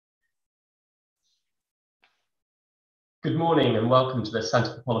Good morning and welcome to the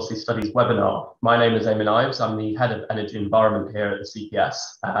Centre for Policy Studies webinar. My name is Eamonn Ives. I'm the Head of Energy Environment here at the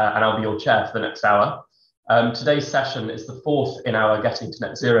CPS, and I'll be your chair for the next hour. Today's session is the fourth in our Getting to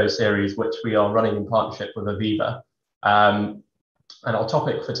Net Zero series, which we are running in partnership with Aviva. And our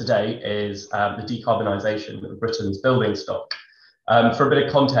topic for today is the decarbonisation of Britain's building stock. For a bit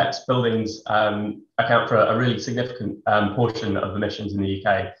of context, buildings account for a really significant portion of emissions in the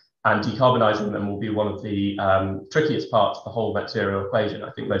UK. And decarbonising them will be one of the trickiest parts of the whole net zero equation. I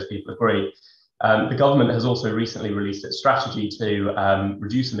think most people agree. The government has also recently released its strategy to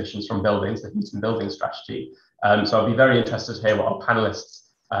reduce emissions from buildings, the heat and building strategy. So I'll be very interested to hear what our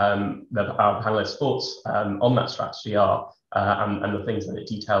panelists' thoughts on that strategy are and the things that it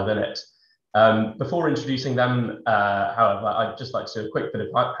detailed in it. Before introducing them, however, I'd just like to do a quick bit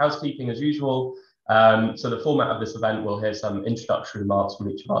of housekeeping as usual. So the format of this event, we'll hear some introductory remarks from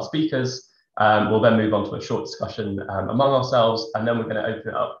each of our speakers. We'll then move on to a short discussion among ourselves, and then we're going to open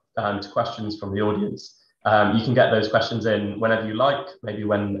it up to questions from the audience. You can get those questions in whenever you like, maybe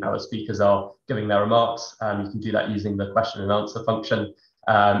when our speakers are giving their remarks. You can do that using the question and answer function.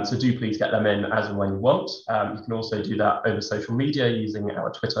 So do please get them in as and when you want. You can also do that over social media using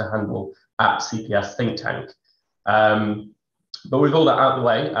our Twitter handle @CPS Think Tank. But with all that out of the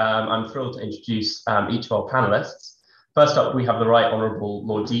way, I'm thrilled to introduce each of our panelists. First up, we have the Right Honourable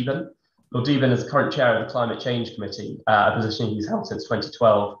Lord Deben. Lord Deben is the current chair of the Climate Change Committee, a position he's held since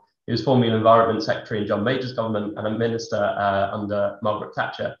 2012. He was formerly an Environment Secretary in John Major's government and a minister under Margaret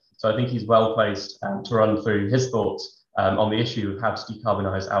Thatcher. So I think he's well placed to run through his thoughts on the issue of how to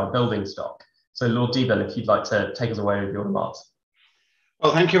decarbonise our building stock. So Lord Deben, if you'd like to take us away with your remarks.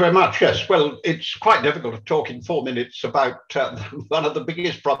 Well, thank you very much. Yes, well, it's quite difficult to talk in 4 minutes about one of the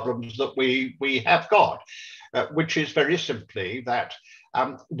biggest problems that we have got, which is very simply that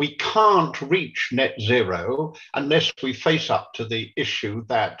we can't reach net zero unless we face up to the issue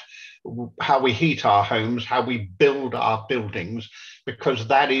that how we heat our homes, how we build our buildings, because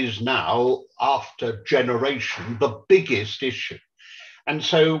that is now, after generation, the biggest issue. And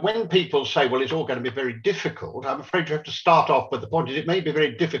so when people say, well, it's all going to be very difficult, I'm afraid you have to start off with the point is it may be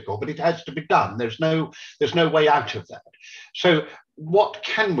very difficult, but it has to be done. There's no way out of that. So what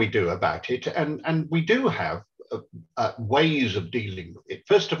can we do about it? And we do have ways of dealing with it.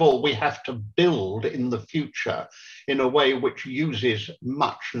 First of all, we have to build in the future in a way which uses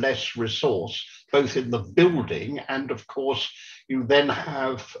much less resource, both in the building and, of course, you then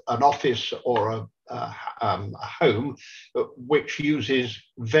have an office or a home which uses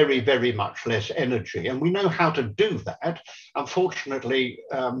very, very much less energy. And we know how to do that. Unfortunately,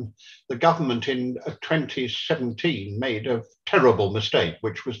 the government in 2017 made a terrible mistake,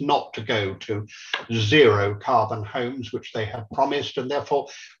 which was not to go to zero carbon homes, which they had promised. And therefore,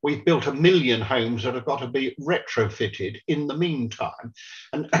 we've built 1 million homes that have got to be retrofitted in the meantime.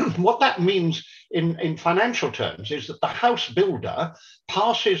 And what that means in financial terms is that the house builder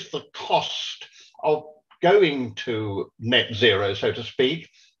passes the cost of going to net zero, so to speak,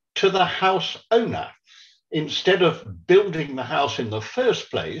 to the house owner, instead of building the house in the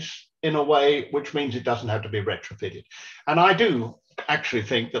first place in a way which means it doesn't have to be retrofitted. And I do actually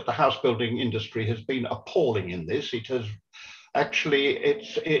think that the house building industry has been appalling in this. It has actually,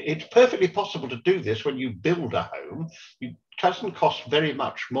 it's perfectly possible to do this when you build a home. It doesn't cost very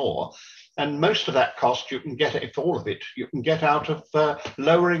much more. And most of that cost you can get, if all of it, you can get out of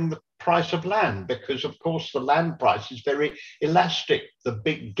lowering the price of land, because of course the land price is very elastic, the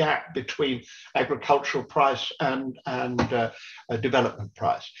big gap between agricultural price and development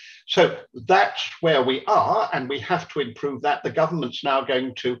price. So that's where we are, and we have to improve that. The government's now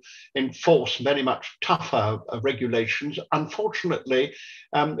going to enforce very much tougher regulations. Unfortunately,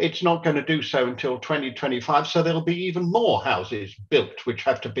 it's not going to do so until 2025, so there'll be even more houses built which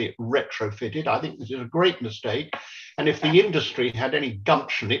have to be retrofitted. I think this is a great mistake. And if the industry had any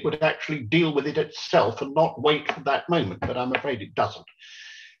gumption, it would actually deal with it itself and not wait for that moment, but I'm afraid it doesn't.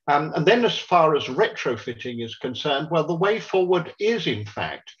 And then as far as retrofitting is concerned, well, the way forward is, in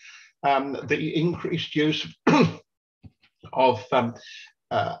fact, the increased use of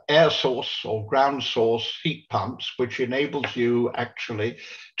air source or ground source heat pumps, which enables you actually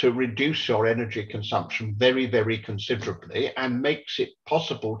to reduce your energy consumption very, very considerably and makes it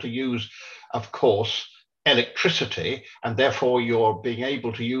possible to use, of course, electricity, and therefore you're being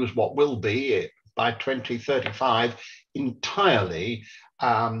able to use what will be by 2035 entirely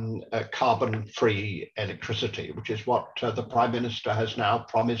carbon-free electricity, which is what the Prime Minister has now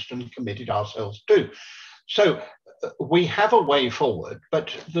promised and committed ourselves to. So we have a way forward,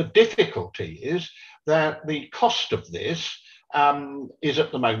 but the difficulty is that the cost of this is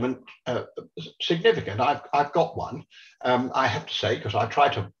at the moment significant. I've got one, I have to say, because I try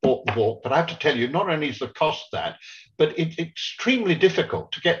to walk the walk, but I have to tell you, not only is the cost that, but it's extremely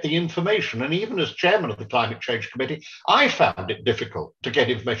difficult to get the information. And even as chairman of the Climate Change Committee, I found it difficult to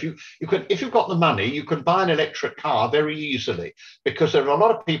get information. You can, if you've got the money, you can buy an electric car very easily, because there are a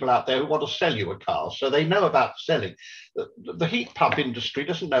lot of people out there who want to sell you a car, so they know about selling. The heat pump industry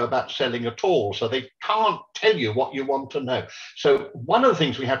doesn't know about selling at all, so they can't tell you what you want to know. So one of the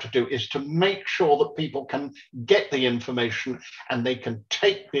things we have to do is to make sure that people can get the information and they can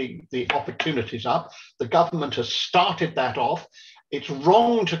take the opportunities up. The government has started that off. It's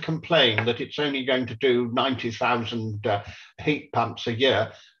wrong to complain that it's only going to do 90,000 heat pumps a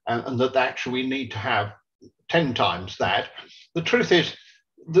year, and that actually we need to have 10 times that. The truth is,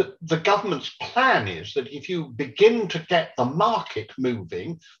 the government's plan is that if you begin to get the market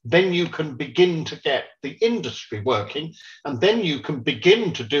moving, then you can begin to get the industry working, and then you can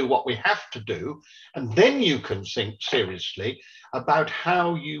begin to do what we have to do, and then you can think seriously about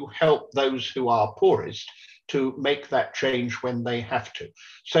how you help those who are poorest to make that change when they have to.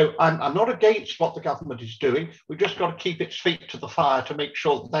 So I'm not against what the government is doing. We've just got to keep its feet to the fire to make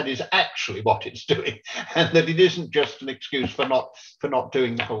sure that is actually what it's doing, and that it isn't just an excuse for not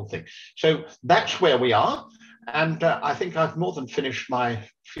doing the whole thing. So that's where we are, and I think I've more than finished my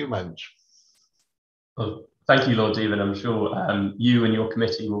few moments. Well, thank you, Lord Deben. I'm sure you and your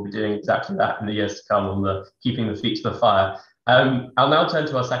committee will be doing exactly that in the years to come on the keeping the feet to the fire. I'll now turn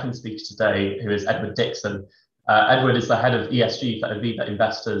to our second speaker today, who is Edward Dixon. Edward is the head of ESG for Aviva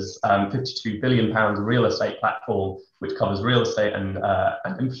Investors' £52 billion real estate platform, which covers real estate and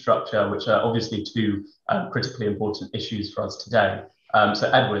infrastructure, which are obviously two critically important issues for us today. So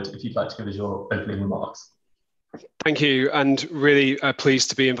Edward, if you'd like to give us your opening remarks. Thank you, and really pleased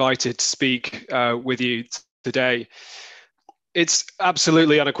to be invited to speak with you today. It's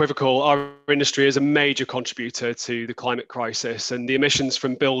absolutely unequivocal. Our industry is a major contributor to the climate crisis, and the emissions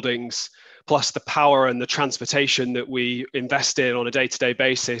from buildings, plus the power and the transportation that we invest in on a day-to-day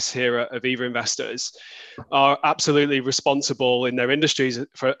basis here at Aviva Investors, are absolutely responsible in their industries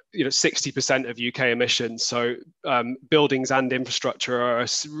for 60% of UK emissions. So buildings and infrastructure are a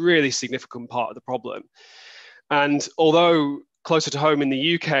really significant part of the problem. And although closer to home in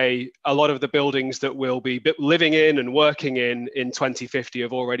the UK, a lot of the buildings that we'll be living in and working in 2050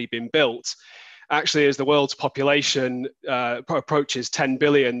 have already been built. Actually, as the world's population approaches 10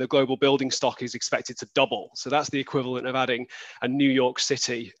 billion, the global building stock is expected to double. So that's the equivalent of adding a New York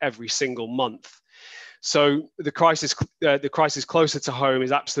City every single month. So the crisis closer to home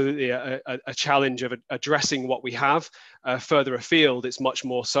is absolutely a challenge of addressing what we have. Further afield, it's much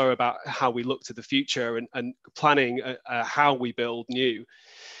more so about how we look to the future and planning how we build new.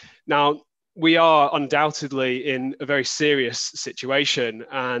 Now, we are undoubtedly in a very serious situation,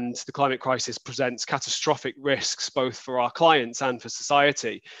 and the climate crisis presents catastrophic risks both for our clients and for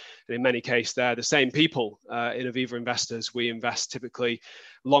society. And in many cases, they're the same people. In Aviva Investors, we invest typically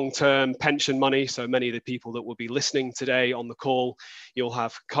long-term pension money. So many of the people that will be listening today on the call, you'll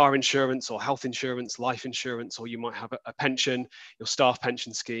have car insurance or health insurance, life insurance, or you might have a pension, your staff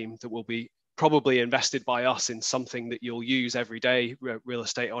pension scheme that will be probably invested by us in something that you'll use every day, real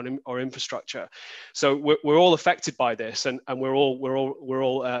estate or infrastructure. So we're all affected by this, and we're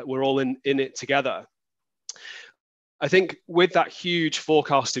all in it together. I think with that huge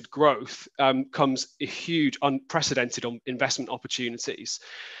forecasted growth comes a huge unprecedented investment opportunities.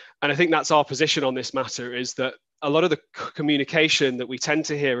 And I think that's our position on this matter, is that a lot of the communication that we tend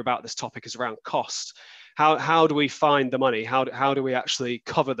to hear about this topic is around cost. How do we find the money? How do we actually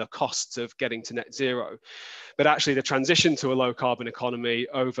cover the costs of getting to net zero? But actually the transition to a low carbon economy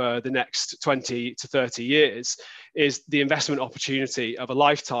over the next 20 to 30 years is the investment opportunity of a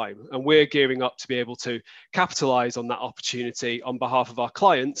lifetime. And we're gearing up to be able to capitalize on that opportunity on behalf of our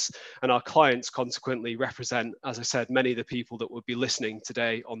clients. And our clients consequently represent, as I said, many of the people that would be listening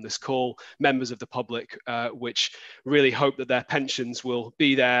today on this call, members of the public, which really hope that their pensions will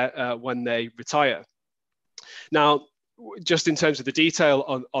be there when they retire. Now, just in terms of the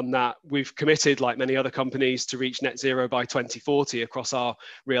detail on that, we've committed, like many other companies, to reach net zero by 2040 across our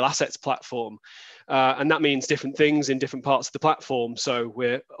real assets platform. And that means different things in different parts of the platform. So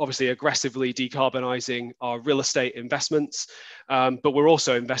we're obviously aggressively decarbonising our real estate investments, but we're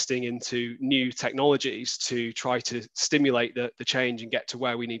also investing into new technologies to try to stimulate the change and get to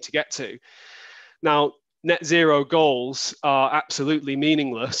where we need to get to. Now, net zero goals are absolutely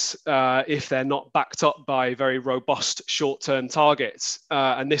meaningless if they're not backed up by very robust short-term targets.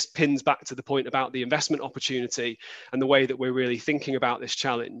 And this pins back to the point about the investment opportunity and the way that we're really thinking about this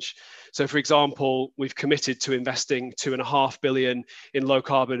challenge. So, for example, we've committed to investing $2.5 billion in low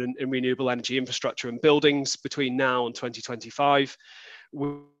carbon and renewable energy infrastructure and buildings between now and 2025.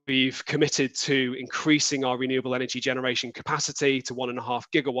 We've committed to increasing our renewable energy generation capacity to 1.5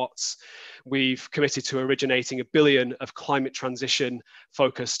 gigawatts. We've committed to originating $1 billion of climate transition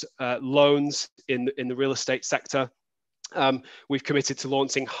focused loans in the real estate sector. We've committed to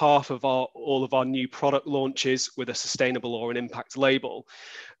launching all of our new product launches with a sustainable or an impact label.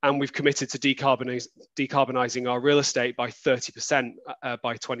 And we've committed to decarbonising our real estate by 30%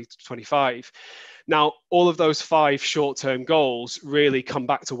 by 2025. Now, all of those 5 short-term goals really come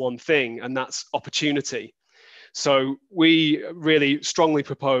back to one thing, and that's opportunity. So we really strongly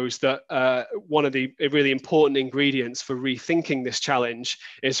propose that one of the really important ingredients for rethinking this challenge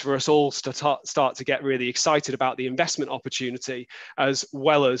is for us all to start to get really excited about the investment opportunity, as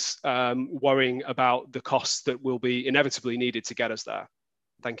well as worrying about the costs that will be inevitably needed to get us there.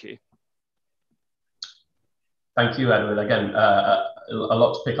 Thank you. Thank you, Edward. Again, a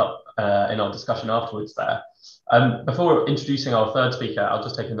lot to pick up in our discussion afterwards there. Before introducing our third speaker, I'll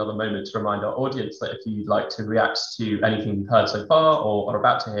just take another moment to remind our audience that if you'd like to react to anything you've heard so far or are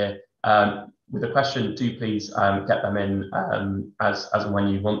about to hear with a question, do please get them in as and when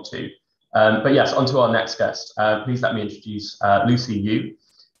you want to. But yes, on to our next guest. Please let me introduce Lucy Yu.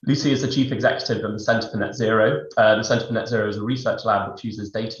 Lucy is the Chief Executive of the Centre for Net Zero. The Centre for Net Zero is a research lab which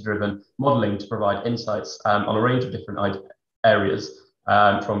uses data-driven modelling to provide insights on a range of different areas,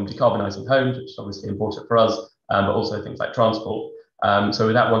 from decarbonising homes, which is obviously important for us, but also things like transport. So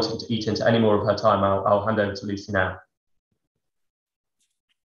without wanting to eat into any more of her time, I'll hand over to Lucy now.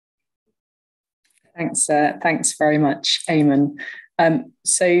 Thanks very much, Eamonn.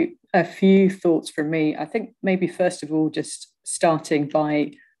 So a few thoughts from me. I think maybe first of all, just starting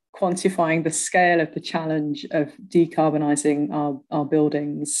by quantifying the scale of the challenge of decarbonising our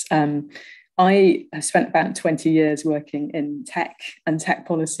buildings. I have spent about 20 years working in tech and tech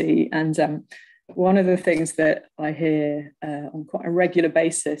policy, and one of the things that I hear on quite a regular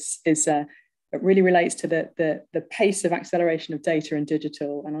basis is it really relates to the pace of acceleration of data and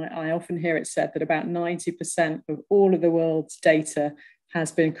digital. And I often hear it said that about 90% of all of the world's data has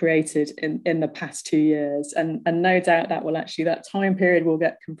been created in the past 2 years. And no doubt that time period will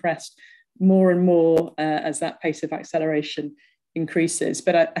get compressed more and more as that pace of acceleration increases.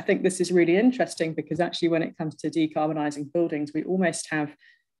 But I think this is really interesting because actually when it comes to decarbonising buildings, we almost have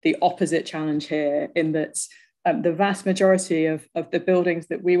the opposite challenge here, in that the vast majority of the buildings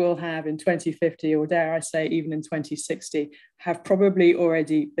that we will have in 2050, or dare I say even in 2060, have probably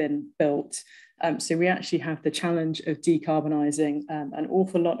already been built. So we actually have the challenge of decarbonising an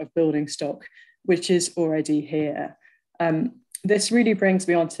awful lot of building stock, which is already here. This really brings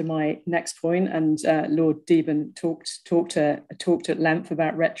me on to my next point, and Lord Deben talked at length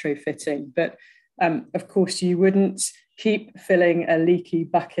about retrofitting. But of course, you wouldn't keep filling a leaky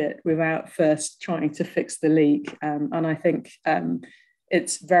bucket without first trying to fix the leak. And I think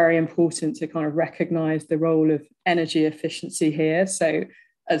it's very important to kind of recognise the role of energy efficiency here. So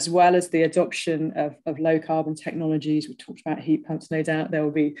as well as the adoption of low carbon technologies, we talked about heat pumps, no doubt there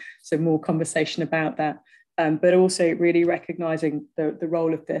will be some more conversation about that, but also really recognising the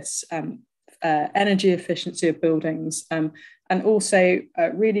role of this energy efficiency of buildings, and also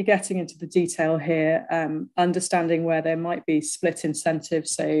really getting into the detail here, understanding where there might be split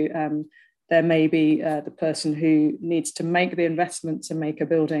incentives. So there may be the person who needs to make the investment to make a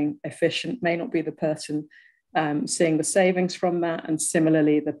building efficient may not be the person seeing the savings from that. And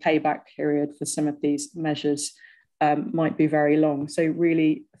similarly, the payback period for some of these measures might be very long. So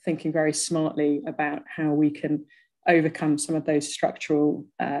really thinking very smartly about how we can overcome some of those structural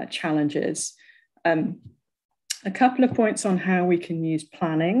challenges. A couple of points on how we can use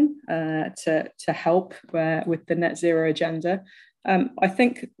planning to help with the net zero agenda. I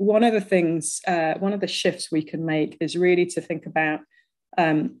think one of the shifts we can make is really to think about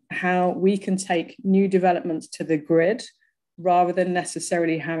how we can take new developments to the grid rather than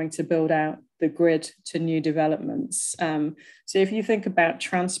necessarily having to build out the grid to new developments. So if you think about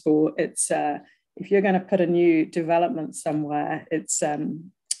transport, it's if you're going to put a new development somewhere, it's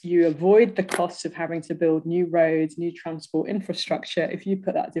you avoid the costs of having to build new roads, new transport infrastructure if you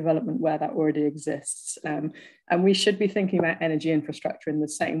put that development where that already exists. And we should be thinking about energy infrastructure in the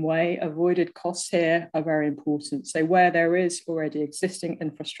same way. Avoided costs here are very important. So where there is already existing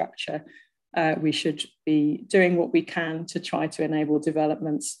infrastructure, we should be doing what we can to try to enable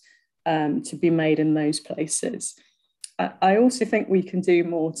developments to be made in those places. I also think we can do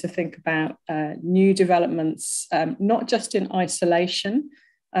more to think about new developments, not just in isolation,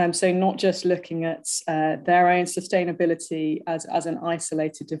 so not just looking at their own sustainability as an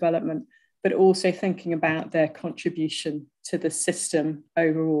isolated development, but also thinking about their contribution to the system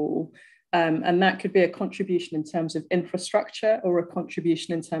overall. And that could be a contribution in terms of infrastructure or a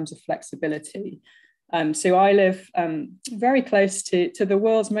contribution in terms of flexibility. So I live very close to the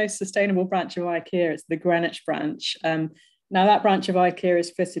world's most sustainable branch of IKEA. It's the Greenwich branch. Now that branch of IKEA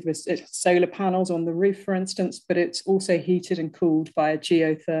is fitted with solar panels on the roof, for instance, but it's also heated and cooled by a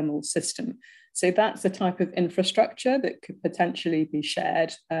geothermal system. So that's the type of infrastructure that could potentially be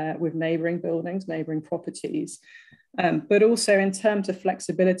shared with neighbouring buildings, neighbouring properties. But also in terms of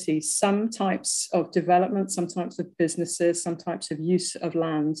flexibility, some types of development, some types of businesses, some types of use of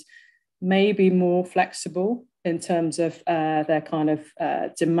land may be more flexible in terms of their kind of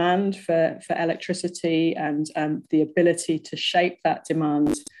demand for electricity and the ability to shape that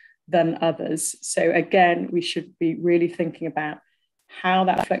demand than others. So again, we should be really thinking about how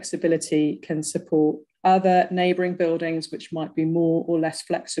that flexibility can support other neighbouring buildings which might be more or less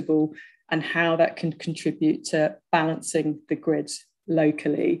flexible, and how that can contribute to balancing the grid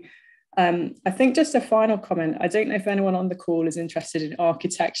locally. I think just a final comment. I don't know if anyone on the call is interested in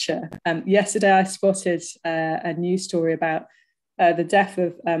architecture. Yesterday, I spotted a news story about the death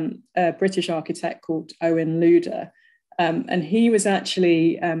of a British architect called Owen Luder. And he was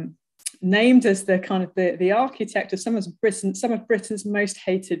actually named as the kind of the architect of some of Britain's most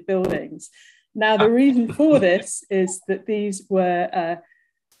hated buildings. Now, the reason for this is that these were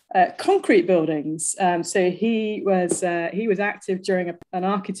concrete buildings. So he was active during an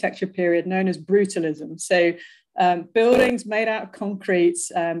architecture period known as brutalism. So buildings made out of concrete,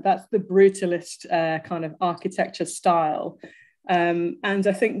 that's the brutalist kind of architecture style. And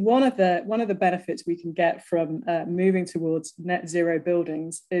I think one of the benefits we can get from moving towards net zero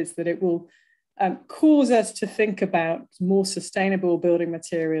buildings is that it will cause us to think about more sustainable building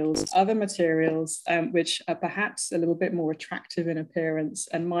materials, other materials which are perhaps a little bit more attractive in appearance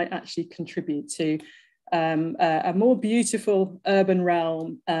and might actually contribute to a more beautiful urban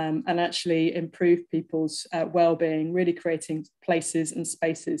realm and actually improve people's well-being, really creating places and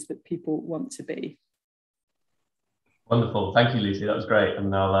spaces that people want to be. Wonderful, thank you, Lucy. That was great.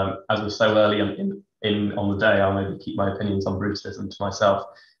 And I'll, as we're so early on the day, I'll maybe keep my opinions on brutalism to myself.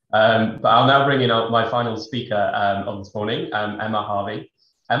 But I'll now bring in my final speaker on this morning, Emma Harvey.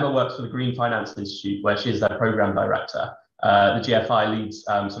 Emma works for the Green Finance Institute, where she is their programme director. The GFI leads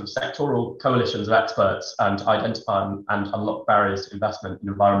sort of sectoral coalitions of experts to identify and unlock barriers to investment in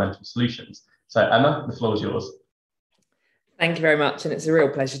environmental solutions. So Emma, the floor is yours. Thank you very much, and it's a real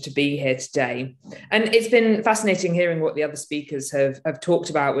pleasure to be here today. And it's been fascinating hearing what the other speakers have talked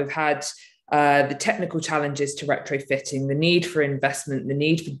about. We've had the technical challenges to retrofitting, the need for investment, the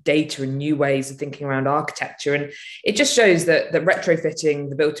need for data and new ways of thinking around architecture. And it just shows that retrofitting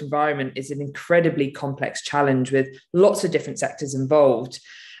the built environment is an incredibly complex challenge with lots of different sectors involved.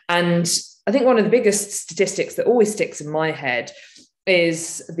 And I think one of the biggest statistics that always sticks in my head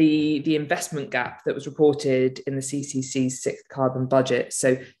is the investment gap that was reported in the CCC's sixth carbon budget.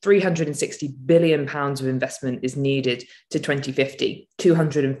 So £360 billion of investment is needed to 2050,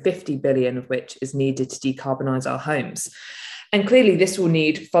 250 billion of which is needed to decarbonise our homes. And clearly this will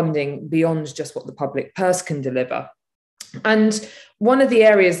need funding beyond just what the public purse can deliver. And one of the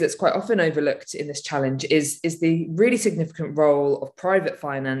areas that's quite often overlooked in this challenge is the really significant role of private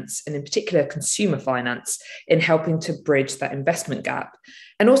finance, and in particular consumer finance, in helping to bridge that investment gap.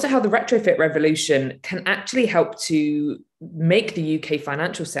 And also how the retrofit revolution can actually help to make the UK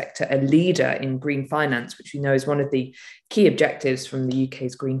financial sector a leader in green finance, which we know is one of the key objectives from the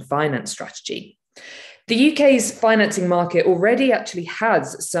UK's green finance strategy. The UK's financing market already actually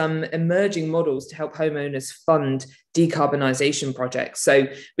has some emerging models to help homeowners fund decarbonisation projects. So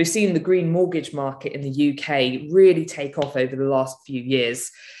we've seen the green mortgage market in the UK really take off over the last few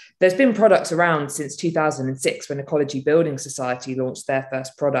years. There's been products around since 2006 when Ecology Building Society launched their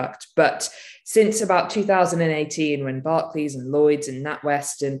first product. But since about 2018, when Barclays and Lloyds and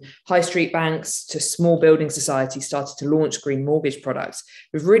NatWest and high street banks to small building societies started to launch green mortgage products,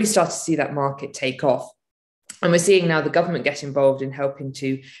 we've really started to see that market take off. And we're seeing now the government get involved in helping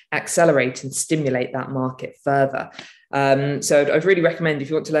to accelerate and stimulate that market further. So I'd really recommend, if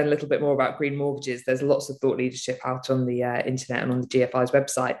you want to learn a little bit more about green mortgages, there's lots of thought leadership out on the internet and on the GFI's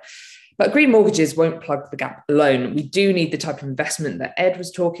website. But green mortgages won't plug the gap alone. We do need the type of investment that Ed was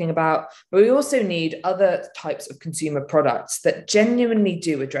talking about, but we also need other types of consumer products that genuinely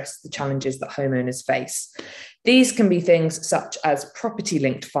do address the challenges that homeowners face. These can be things such as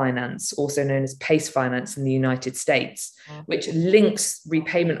property-linked finance, also known as PACE finance in the United States, which links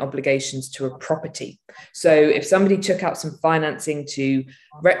repayment obligations to a property. So if somebody took out some financing to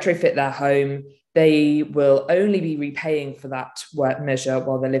retrofit their home, they will only be repaying for that work measure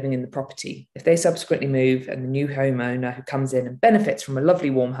while they're living in the property. If they subsequently move and the new homeowner who comes in and benefits from a lovely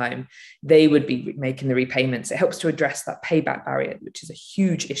warm home, they would be making the repayments. It helps to address that payback barrier, which is a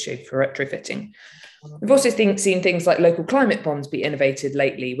huge issue for retrofitting. We've also seen things like local climate bonds be innovated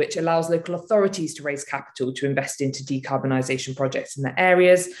lately, which allows local authorities to raise capital to invest into decarbonisation projects in their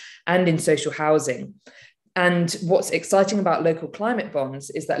areas and in social housing. And what's exciting about local climate bonds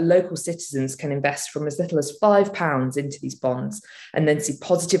is that local citizens can invest from as little as £5 into these bonds and then see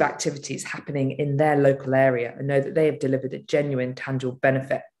positive activities happening in their local area and know that they have delivered a genuine, tangible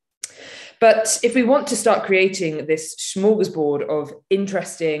benefit. But if we want to start creating this smorgasbord of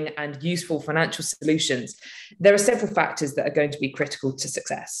interesting and useful financial solutions, there are several factors that are going to be critical to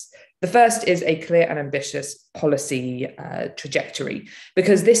success. The first is a clear and ambitious policy trajectory,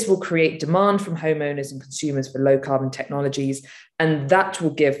 because this will create demand from homeowners and consumers for low carbon technologies, and that will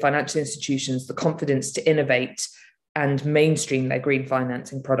give financial institutions the confidence to innovate and mainstream their green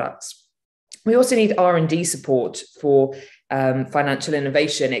financing products. We also need R&D support for financial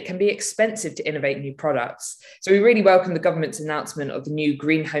innovation. It can be expensive to innovate new products. So we really welcome the government's announcement of the new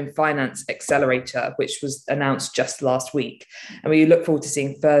Green Home Finance Accelerator, which was announced just last week. And we look forward to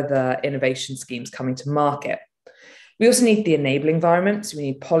seeing further innovation schemes coming to market. We also need the enabling environment. So we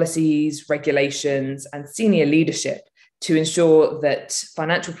need policies, regulations, and senior leadership to ensure that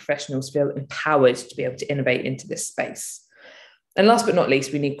financial professionals feel empowered to be able to innovate into this space. And last but not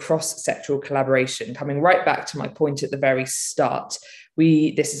least, we need cross-sectoral collaboration. Coming right back to my point at the very start,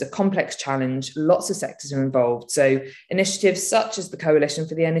 this is a complex challenge, lots of sectors are involved. So initiatives such as the Coalition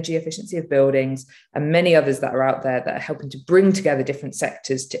for the Energy Efficiency of Buildings and many others that are out there that are helping to bring together different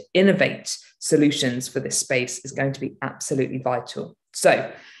sectors to innovate solutions for this space is going to be absolutely vital.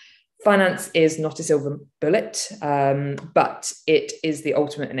 So finance is not a silver bullet, but it is the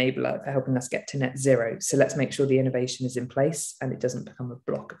ultimate enabler for helping us get to net zero. So let's make sure the innovation is in place and it doesn't become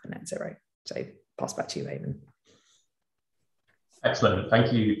a block of the net zero. So pass back to you, Eamonn. Excellent.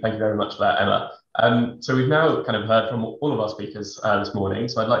 Thank you very much for that, Emma. So we've now kind of heard from all of our speakers this morning.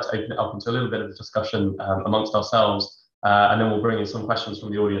 So I'd like to open it up into a little bit of a discussion amongst ourselves, and then we'll bring in some questions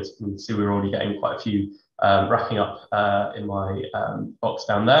from the audience. And see, we're already getting quite a few racking up in my box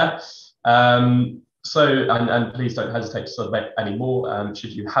down there. And please don't hesitate to submit any more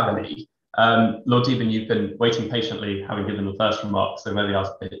should you have any. Lord Deben, you've been waiting patiently, having given the first remark, so maybe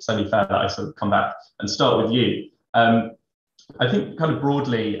it's only fair that I sort of come back and start with you. I think kind of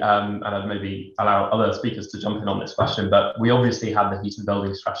broadly, and I'd maybe allow other speakers to jump in on this question, but we obviously had the heat and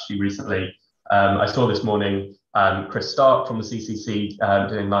building strategy recently. I saw this morning Chris Stark from the CCC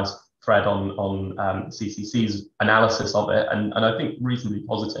doing a nice thread on CCC's analysis of it, and I think reasonably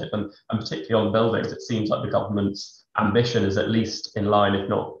positive, and particularly on buildings, it seems like the government's ambition is at least in line, if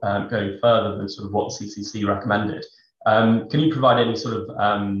not going further than sort of what the CCC recommended. Can you provide any sort of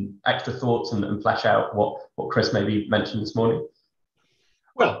extra thoughts and flesh out what Chris maybe mentioned this morning?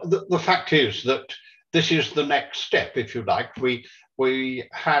 Well, the fact is that this is the next step, if you like. We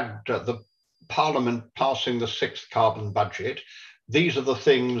had the Parliament passing the 6th carbon budget. These are the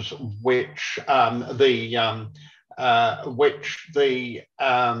things which the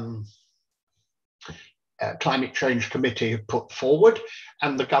Climate Change Committee have put forward,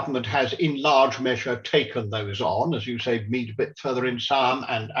 and the government has in large measure taken those on, as you say, moved a bit further in some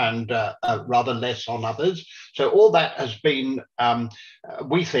and rather less on others. So all that has been,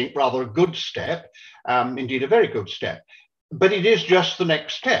 we think, rather a good step, indeed a very good step. But it is just the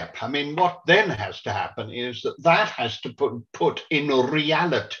next step. I mean, what then has to happen is that has to put in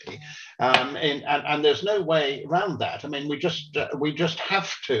reality, and there's no way around that. I mean, we just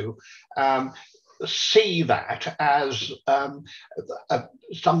have to see that as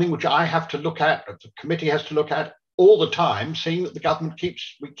something which I have to look at, the committee has to look at all the time, seeing that the government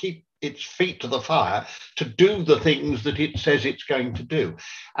keeps its feet to the fire to do the things that it says it's going to do.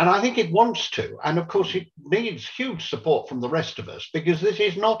 And I think it wants to. And of course, it needs huge support from the rest of us, because this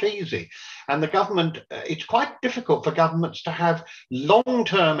is not easy. And the government, it's quite difficult for governments to have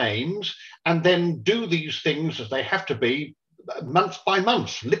long-term aims and then do these things as they have to be month by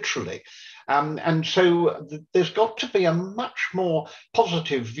month, literally. And so there's got to be a much more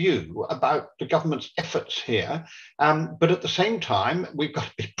positive view about the government's efforts here. But at the same time, we've got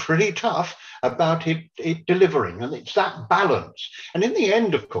to be pretty tough about it delivering. And it's that balance. And in the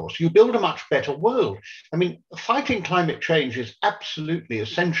end, of course, you build a much better world. I mean, fighting climate change is absolutely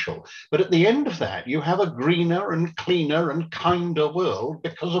essential. But at the end of that, you have a greener and cleaner and kinder world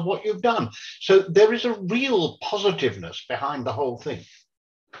because of what you've done. So there is a real positiveness behind the whole thing.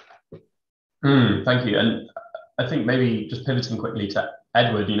 Thank you. And I think maybe just pivoting quickly to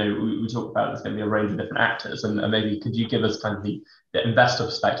Edward, we talked about there's going to be a range of different actors, and maybe could you give us kind of the investor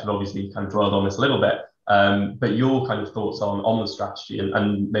perspective? Obviously, you kind of dwelled on this a little bit, but your kind of thoughts on the strategy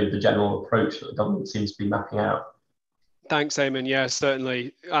and maybe the general approach that the government seems to be mapping out. Thanks, Eamonn. Yeah,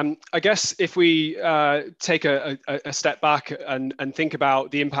 certainly. I guess if we take a step back and think about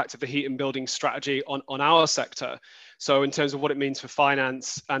the impact of the heat and building strategy on our sector, so in terms of what it means for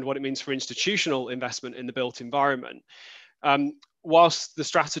finance and what it means for institutional investment in the built environment, whilst the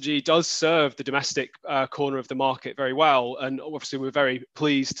strategy does serve the domestic corner of the market very well, and obviously we're very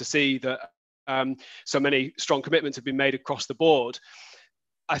pleased to see that so many strong commitments have been made across the board,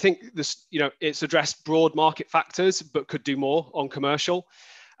 I think this, it's addressed broad market factors, but could do more on commercial.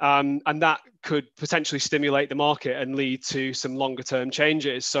 And that could potentially stimulate the market and lead to some longer term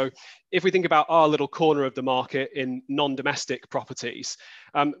changes. So if we think about our little corner of the market in non-domestic properties,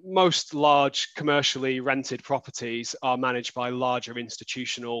 most large commercially rented properties are managed by larger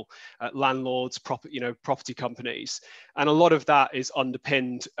institutional landlords, property companies. And a lot of that is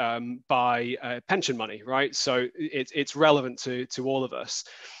underpinned by pension money, right? So it's relevant to all of us.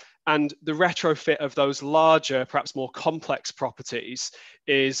 And the retrofit of those larger, perhaps more complex properties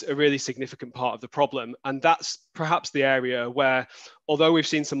is a really significant part of the problem. And that's perhaps the area where, although we've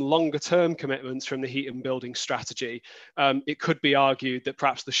seen some longer term commitments from the heat and building strategy, it could be argued that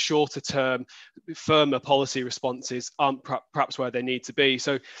perhaps the shorter term, firmer policy responses aren't perhaps where they need to be.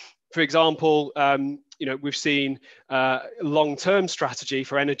 So, for example, we've seen long-term strategy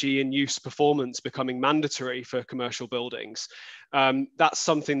for energy and use performance becoming mandatory for commercial buildings. That's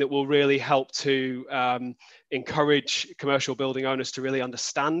something that will really help to encourage commercial building owners to really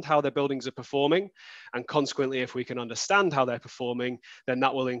understand how their buildings are performing. And consequently, if we can understand how they're performing, then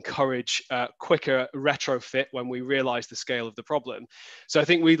that will encourage quicker retrofit when we realize the scale of the problem. So I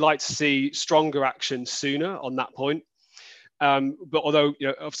think we'd like to see stronger action sooner on that point. But although,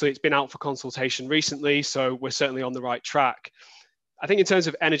 obviously it's been out for consultation recently, so we're certainly on the right track. I think in terms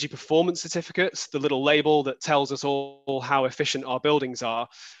of energy performance certificates, the little label that tells us all how efficient our buildings are,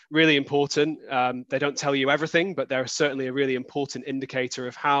 really important. They don't tell you everything, but they're certainly a really important indicator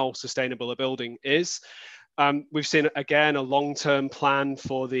of how sustainable a building is. We've seen, again, a long-term plan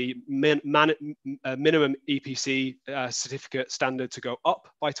for the minimum EPC certificate standard to go up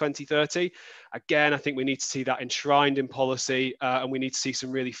by 2030. Again, I think we need to see that enshrined in policy, and we need to see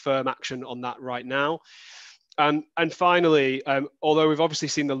some really firm action on that right now. And finally, although we've obviously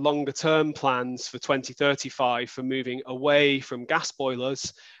seen the longer term plans for 2035 for moving away from gas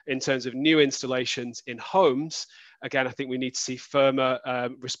boilers in terms of new installations in homes, again, I think we need to see firmer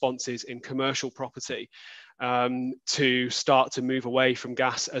responses in commercial property to start to move away from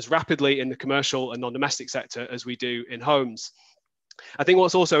gas as rapidly in the commercial and non-domestic sector as we do in homes. I think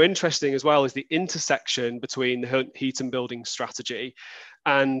what's also interesting as well is the intersection between the heat and building strategy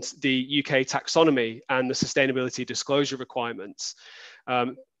and the UK taxonomy and the sustainability disclosure requirements.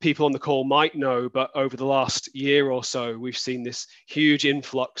 People on the call might know, but over the last year or so, we've seen this huge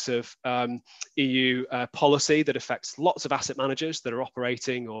influx of EU policy that affects lots of asset managers that are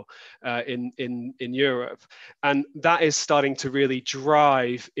operating or in Europe. And that is starting to really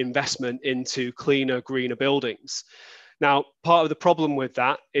drive investment into cleaner, greener buildings. Now, part of the problem with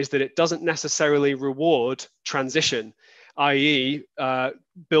that is that it doesn't necessarily reward transition, i.e.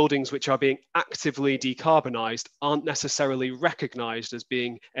 Buildings which are being actively decarbonised aren't necessarily recognised as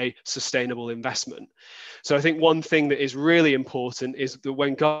being a sustainable investment. So I think one thing that is really important is that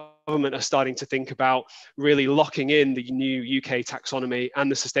when government are starting to think about really locking in the new UK taxonomy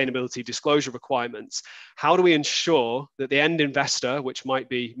and the sustainability disclosure requirements, how do we ensure that the end investor, which might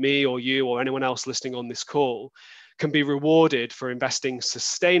be me or you or anyone else listening on this call, can be rewarded for investing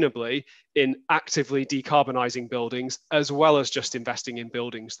sustainably in actively decarbonising buildings, as well as just investing in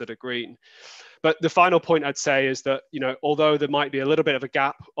buildings that are green. But the final point I'd say is that, although there might be a little bit of a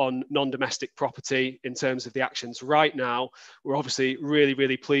gap on non-domestic property in terms of the actions right now, we're obviously really,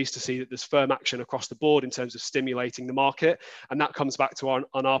 really pleased to see that there's firm action across the board in terms of stimulating the market. And that comes back to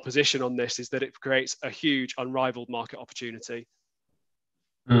our position on this, is that it creates a huge unrivaled market opportunity.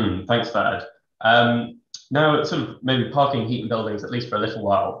 Thanks for that. Now, sort of maybe parking heat and buildings, at least for a little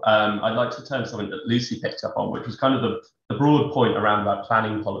while, I'd like to turn to something that Lucy picked up on, which was kind of the broad point around that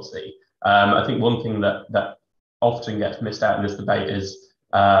planning policy. I think one thing that often gets missed out in this debate is,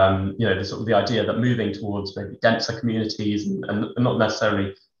 the sort of the idea that moving towards maybe denser communities and not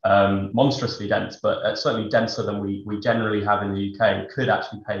necessarily monstrously dense, but certainly denser than we generally have in the UK, could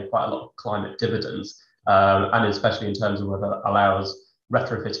actually pay quite a lot of climate dividends, and especially in terms of whether it allows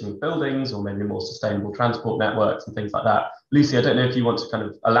retrofitting of buildings or maybe more sustainable transport networks and things like that. Lucy, I don't know if you want to kind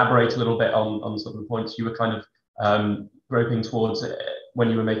of elaborate a little bit on some of the points you were kind of groping towards when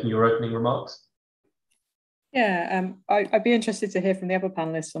you were making your opening remarks. Yeah, I'd be interested to hear from the other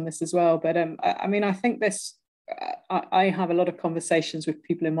panelists on this as well. But I mean, I think this, I have a lot of conversations with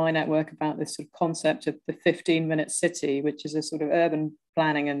people in my network about this sort of concept of the 15-minute city, which is a sort of urban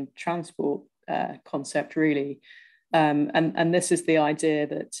planning and transport concept, really. And this is the idea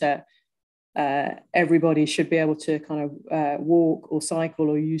that everybody should be able to kind of walk or cycle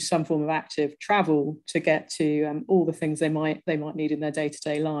or use some form of active travel to get to all the things they might need in their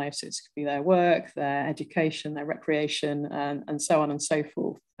day-to-day lives. So it could be their work, their education, their recreation, and so on and so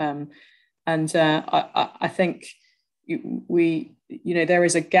forth. I think there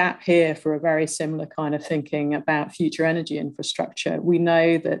is a gap here for a very similar kind of thinking about future energy infrastructure. We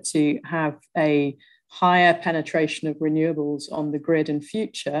know that to have a higher penetration of renewables on the grid in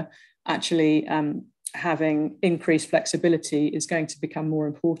future, actually having increased flexibility is going to become more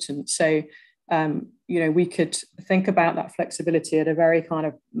important. So, we could think about that flexibility at a very kind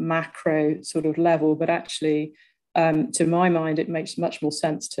of macro sort of level, but actually, to my mind, it makes much more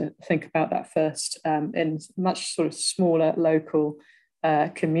sense to think about that first in much sort of smaller local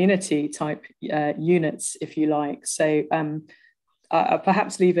community type units, if you like. So, I'll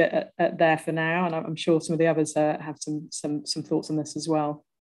perhaps leave it at there for now, and I'm sure some of the others have some thoughts on this as well.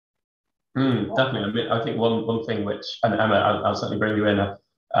 Definitely. I mean, I think one thing which, and Emma, I'll certainly bring you in,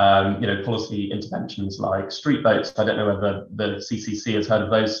 policy interventions like street votes. I don't know whether the CCC has heard of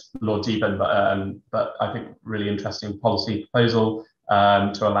those, Lord Deben, but I think really interesting policy proposal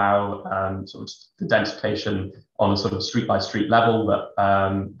to allow sort of the densification on a sort of street by street level that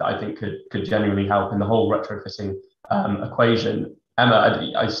I think could genuinely help in the whole retrofitting equation.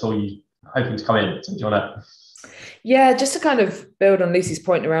 Emma, I saw you hoping to come in. So do you want to? Yeah, just to kind of build on Lucy's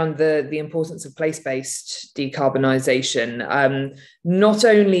point around the importance of place-based decarbonisation, not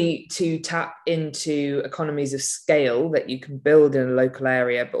only to tap into economies of scale that you can build in a local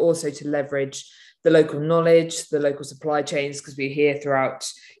area, but also to leverage the local knowledge, the local supply chains, because we hear throughout,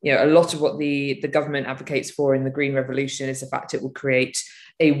 a lot of what the government advocates for in the Green Revolution is the fact it will create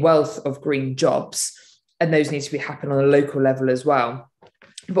a wealth of green jobs, and those need to happen on a local level as well.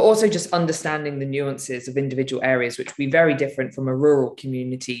 But also just understanding the nuances of individual areas, which will be very different from a rural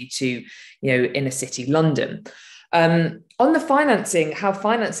community to, inner city London. On the financing, how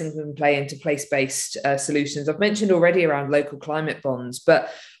financing can play into place-based solutions, I've mentioned already around local climate bonds,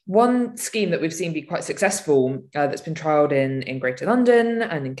 but one scheme that we've seen be quite successful that's been trialled in Greater London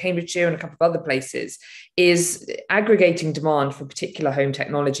and in Cambridgeshire and a couple of other places is aggregating demand for particular home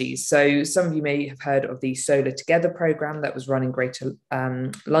technologies. So some of you may have heard of the Solar Together programme that was run in Greater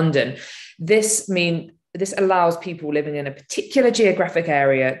London. This allows people living in a particular geographic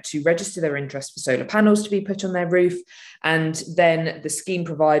area to register their interest for solar panels to be put on their roof. And then the scheme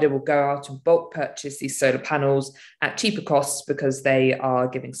provider will go out and bulk purchase these solar panels at cheaper costs because they are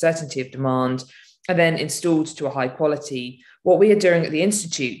giving certainty of demand and then installed to a high quality. What we are doing at the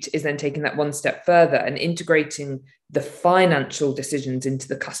Institute is then taking that one step further and integrating the financial decisions into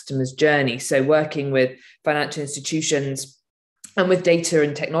the customer's journey. So working with financial institutions and with data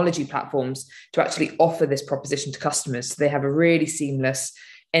and technology platforms to actually offer this proposition to customers so they have a really seamless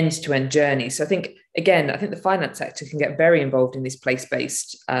end-to-end journey. So I think the finance sector can get very involved in these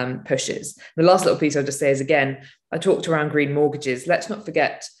place-based pushes. The last little piece I'll just say is, again, I talked around green mortgages. Let's not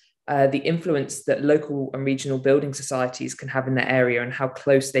forget the influence that local and regional building societies can have in their area and how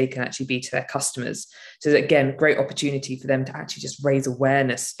close they can actually be to their customers. So again, great opportunity for them to actually just raise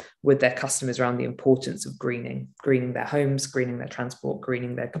awareness with their customers around the importance of greening their homes, greening their transport,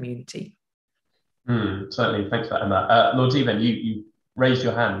 greening their community. Certainly, thanks for that, Emma. Lord Deben, you raised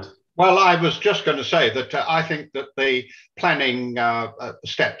your hand. Well, I was just going to say that I think that the planning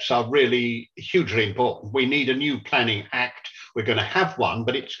steps are really hugely important. We need a new planning act. We're going to have one,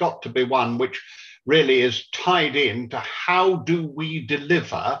 but it's got to be one which really is tied in to how do we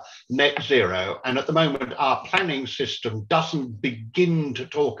deliver net zero. And at the moment, our planning system doesn't begin to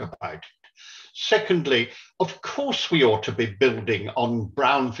talk about it. Secondly, of course, we ought to be building on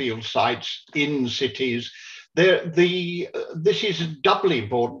brownfield sites in cities. This is doubly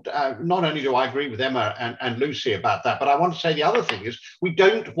important. Not only do I agree with Emma and Lucy about that, but I want to say the other thing is we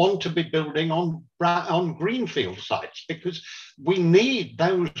don't want to be building on greenfield sites, because we need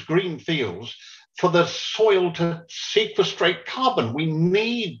those green fields for the soil to sequestrate carbon. We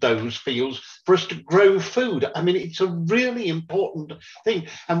need those fields for us to grow food. I mean, it's a really important thing.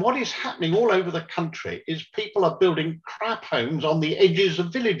 And what is happening all over the country is people are building crap homes on the edges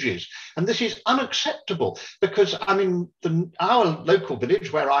of villages. And this is unacceptable, because, I mean, our local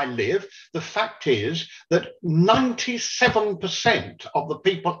village where I live, the fact is that 97% of the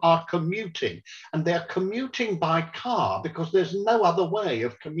people are commuting, and they're commuting by car because there's no other way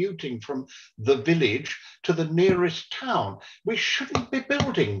of commuting from the village to the nearest town. We shouldn't be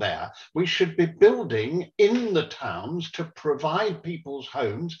building there. We should be building in the towns to provide people's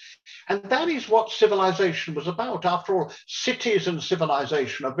homes. And that is what civilization was about. After all, cities and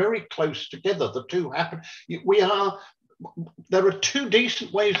civilization are very close together. The two happen. There are two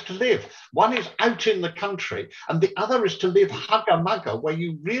decent ways to live. One is out in the country, and the other is to live hugger-mugger, where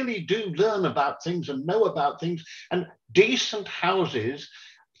you really do learn about things and know about things. And decent houses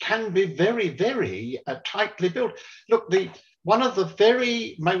can be very, very tightly built. Look, one of the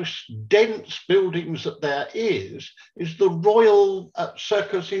very most dense buildings that there is the Royal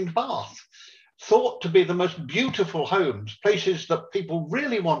Circus in Bath, thought to be the most beautiful homes, places that people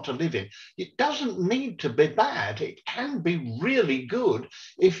really want to live in. It doesn't need to be bad. It can be really good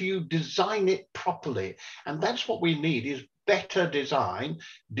if you design it properly. And that's what we need, is better design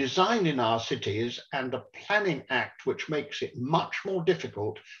in our cities, and a planning act which makes it much more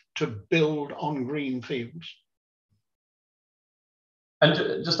difficult to build on green fields. And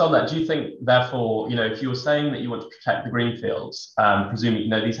just on that, do you think, therefore, if you were saying that you want to protect the greenfields, presumably,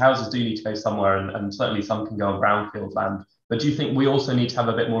 these houses do need to go somewhere, and certainly some can go on brownfield land, but do you think we also need to have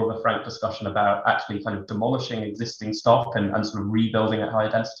a bit more of a frank discussion about actually kind of demolishing existing stock and sort of rebuilding at higher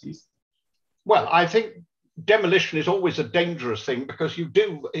densities? Well, I think demolition is always a dangerous thing, because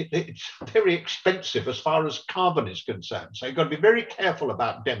it's very expensive as far as carbon is concerned. So you've got to be very careful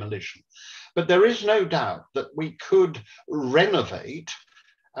about demolition. But there is no doubt that we could renovate,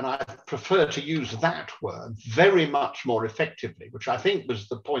 and I prefer to use that word, very much more effectively, which I think was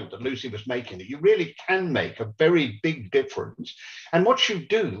the point that Lucy was making, that you really can make a very big difference. And what you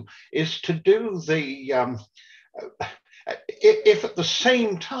do is to do if at the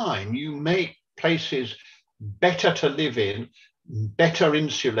same time you make places better to live in, better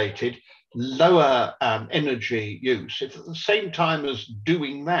insulated, lower energy use, if at the same time as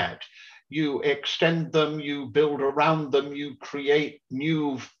doing that, you extend them, you build around them, you create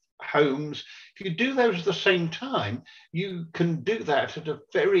new homes. If you do those at the same time, you can do that at a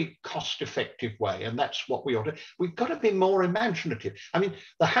very cost-effective way, and that's what we ought to. We've got to be more imaginative. I mean,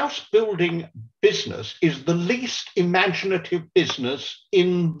 the house building business is the least imaginative business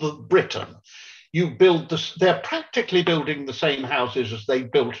in Britain. You build this, they're practically building the same houses as they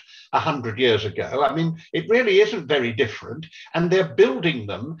built 100 years ago. I mean, it really isn't very different. And they're building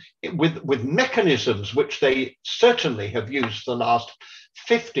them with mechanisms which they certainly have used the last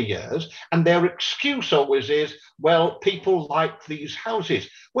 50 years. And their excuse always is, well, people like these houses.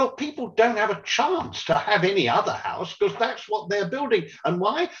 Well, people don't have a chance to have any other house, because that's what they're building. And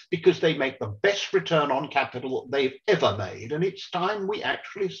why? Because they make the best return on capital they've ever made. And it's time we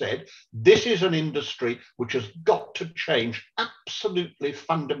actually said, this is an industry which has got to change absolutely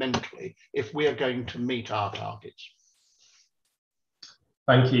fundamentally if we are going to meet our targets.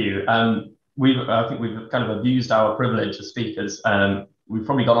 Thank you. I think we've kind of abused our privilege as speakers. We've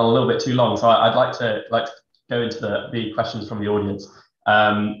probably gone on a little bit too long, so I'd like to go into the questions from the audience,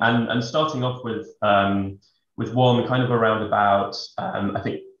 and starting off with one kind of around about, I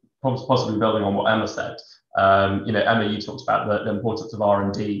think possibly building on what Emma said. Emma, you talked about the importance of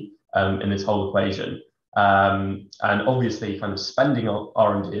R&D in this whole equation, and obviously kind of spending on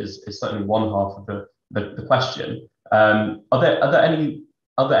R&D is certainly one half of the question. Are there any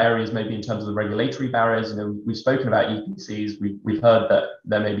other areas, maybe in terms of the regulatory barriers? We've spoken about EPCs. We've heard that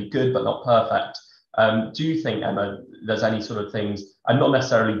they may be good but not perfect. Do you think, Emma, there's any sort of things, and not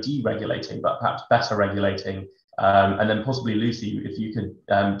necessarily deregulating, but perhaps better regulating? And then possibly Lucy, if you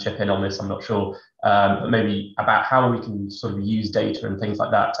could chip in on this, I'm not sure, but maybe about how we can sort of use data and things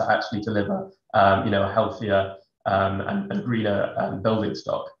like that to actually deliver, a healthier and greener building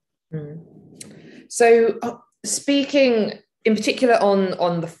stock. So speaking in particular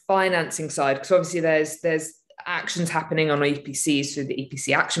on the financing side, because obviously there's actions happening on EPCs through the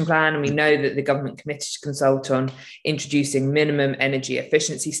EPC action plan. And we know that the government committed to consult on introducing minimum energy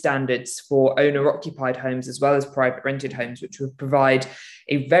efficiency standards for owner-occupied homes as well as private rented homes, which would provide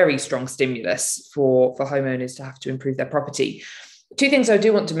a very strong stimulus for homeowners to have to improve their property. Two things I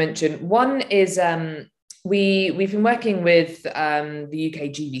do want to mention. One is we've been working with the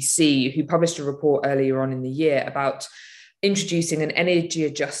UK GVC, who published a report earlier on in the year about introducing an energy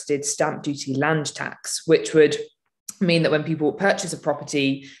adjusted stamp duty land tax, which would mean that when people purchase a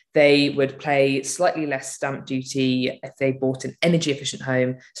property, they would pay slightly less stamp duty if they bought an energy efficient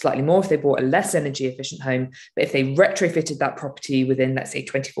home, slightly more if they bought a less energy efficient home. But if they retrofitted that property within, let's say,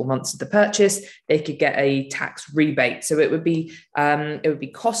 24 months of the purchase, they could get a tax rebate. So it would be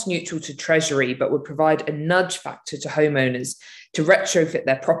cost neutral to Treasury, but would provide a nudge factor to homeowners to retrofit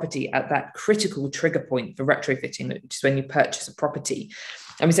their property at that critical trigger point for retrofitting, which is when you purchase a property.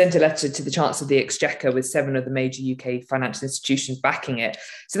 And we sent a letter to the Chancellor of the Exchequer with 7 of the major UK financial institutions backing it.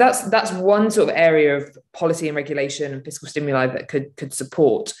 So that's one sort of area of policy and regulation and fiscal stimuli that could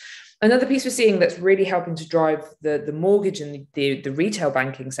support. Another piece we're seeing that's really helping to drive the mortgage and the retail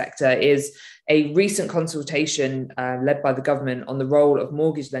banking sector is a recent consultation led by the government on the role of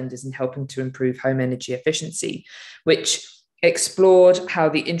mortgage lenders in helping to improve home energy efficiency, which explored how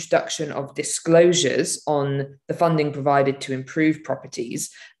the introduction of disclosures on the funding provided to improve properties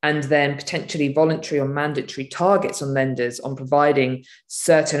and then potentially voluntary or mandatory targets on lenders on providing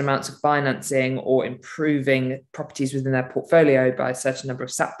certain amounts of financing or improving properties within their portfolio by a certain number of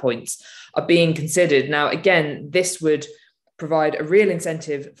SAT points are being considered. Now, again, this would provide a real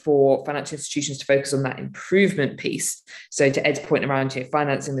incentive for financial institutions to focus on that improvement piece. So to Ed's point around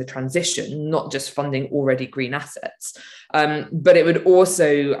financing the transition, not just funding already green assets. But it would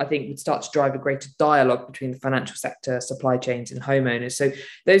also, I think, would start to drive a greater dialogue between the financial sector, supply chains and homeowners. So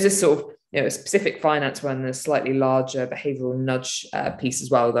those are sort of a specific finance one and a slightly larger behavioural nudge piece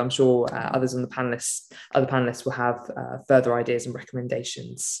as well, though I'm sure other panellists will have further ideas and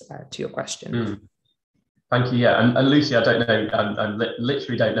recommendations to your question. Mm. Thank you. Yeah, and Lucy, I don't know, I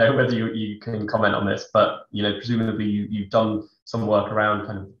literally don't know whether you can comment on this, but presumably you've done some work around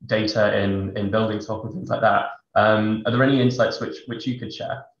kind of data in building stock and things like that. Are there any insights which you could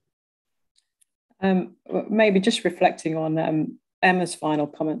share? Maybe just reflecting on Emma's final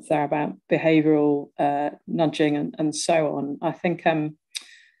comments there about behavioural nudging and so on. I think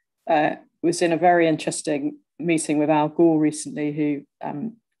was in a very interesting meeting with Al Gore recently, who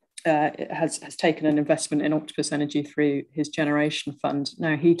has taken an investment in Octopus Energy through his generation fund.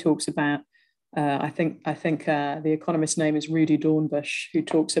 Now he talks about, I think the economist's name is Rudy Dornbush, who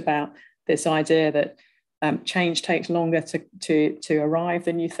talks about this idea that change takes longer to arrive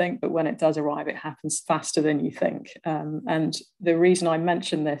than you think, but when it does arrive, it happens faster than you think. And the reason I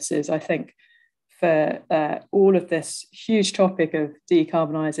mention this is I think for all of this huge topic of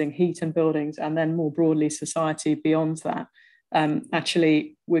decarbonising heat and buildings, and then more broadly society beyond that,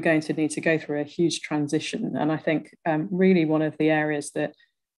 actually, we're going to need to go through a huge transition. And I think really one of the areas that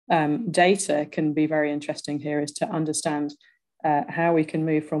data can be very interesting here is to understand how we can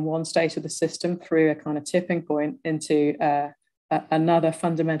move from one state of the system through a kind of tipping point into another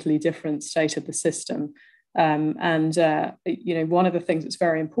fundamentally different state of the system. One of the things that's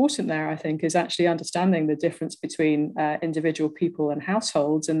very important there, I think, is actually understanding the difference between individual people and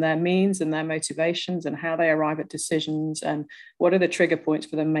households and their means and their motivations and how they arrive at decisions and what are the trigger points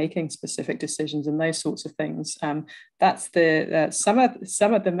for them making specific decisions and those sorts of things. That's some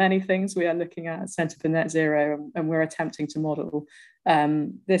of the many things we are looking at Centre for Net Zero and we're attempting to model.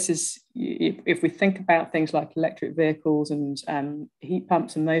 This is, if we think about things like electric vehicles and heat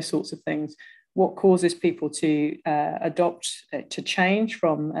pumps and those sorts of things, what causes people to to change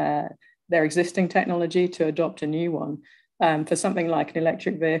from their existing technology to adopt a new one. For something like an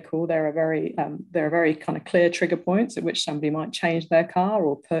electric vehicle, there are very kind of clear trigger points at which somebody might change their car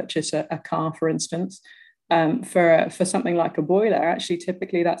or purchase a car, for instance. For something like a boiler, actually,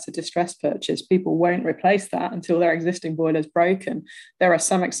 typically that's a distress purchase. People won't replace that until their existing boiler is broken. There are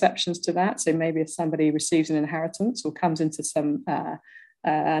some exceptions to that. So maybe if somebody receives an inheritance or comes into some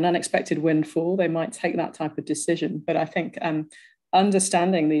an unexpected windfall, they might take that type of decision. But I think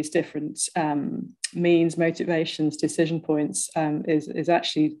understanding these different means, motivations, decision points is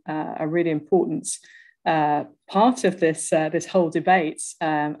actually a really important part of this whole debate,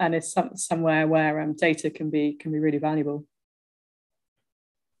 and is somewhere where data can be really valuable.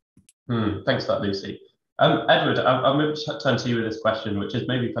 Thanks for that, Lucy. Edward, I'm going to turn to you with this question, which is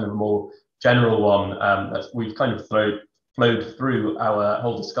maybe kind of a more general one that we've kind of flowed through our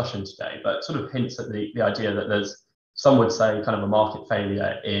whole discussion today, but sort of hints at the idea that there's some would say kind of a market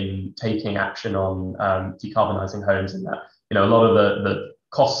failure in taking action on decarbonising homes, and that a lot of the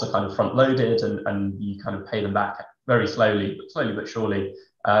costs are kind of front loaded, and you kind of pay them back very slowly but surely.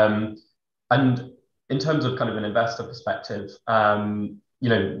 And in terms of kind of an investor perspective,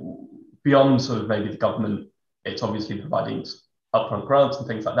 beyond sort of maybe the government, it's obviously providing upfront grants and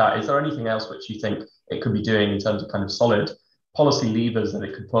things like that. Is there anything else which you think it could be doing in terms of kind of solid policy levers that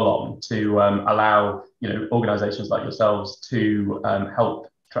it could pull on to allow organisations like yourselves to help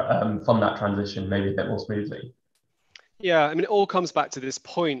fund that transition maybe a bit more smoothly? Yeah, I mean, it all comes back to this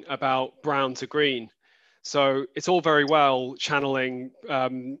point about brown to green. So it's all very well channeling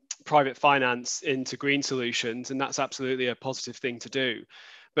private finance into green solutions, and that's absolutely a positive thing to do.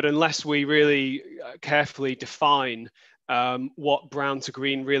 But unless we really carefully define what brown to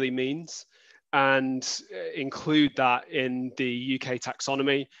green really means and include that in the UK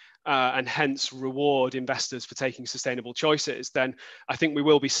taxonomy, and hence reward investors for taking sustainable choices, then I think we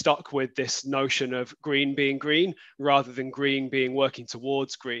will be stuck with this notion of green being green rather than green being working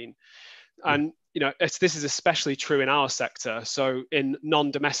towards green. And this is especially true in our sector. So in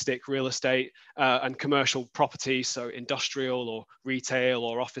non-domestic real estate and commercial property, so industrial or retail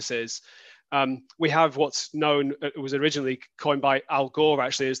or offices, we have what's known, it was originally coined by Al Gore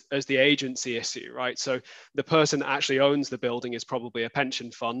actually as the agency issue, right? So the person that actually owns the building is probably a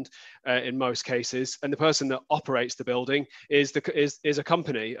pension fund in most cases, and the person that operates the building is a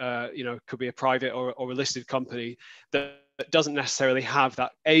company, could be a private or a listed company that doesn't necessarily have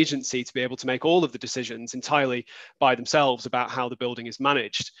that agency to be able to make all of the decisions entirely by themselves about how the building is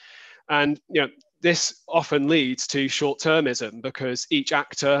managed. And this often leads to short-termism because each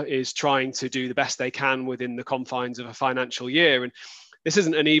actor is trying to do the best they can within the confines of a financial year. And this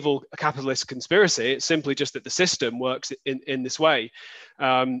isn't an evil capitalist conspiracy. It's simply just that the system works in this way.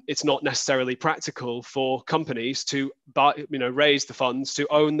 It's not necessarily practical for companies to raise the funds to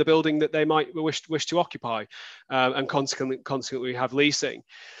own the building that they might wish to occupy, and consequently have leasing.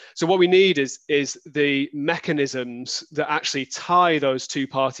 So what we need is the mechanisms that actually tie those two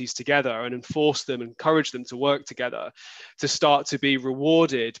parties together and enforce them, encourage them to work together, to start to be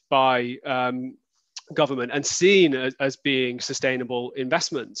rewarded by government and seen as being sustainable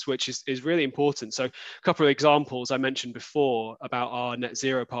investments, which is really important. So a couple of examples I mentioned before about our net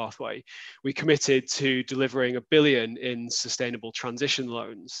zero pathway. We committed to delivering $1 billion in sustainable transition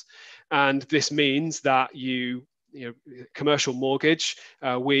loans. And this means that commercial mortgage,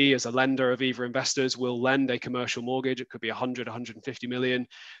 we as a lender, Aviva Investors, will lend a commercial mortgage. It could be 150 million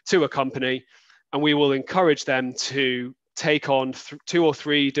to a company, and we will encourage them to take on 2 or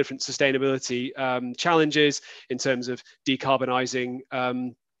 3 different sustainability challenges in terms of decarbonising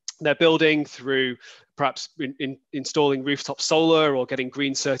their building through perhaps installing rooftop solar or getting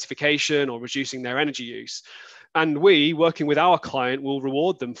green certification or reducing their energy use. And we, working with our client, will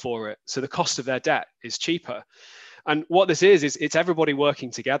reward them for it. So the cost of their debt is cheaper. And what this is it's everybody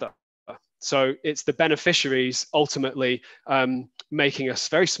working together. So it's the beneficiaries ultimately making a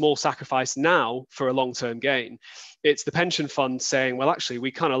very small sacrifice now for a long-term gain. It's the pension fund saying, well, actually,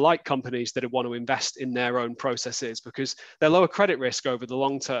 we kind of like companies that want to invest in their own processes because they're lower credit risk over the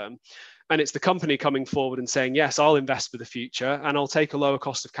long term. And it's the company coming forward and saying, yes, I'll invest for the future and I'll take a lower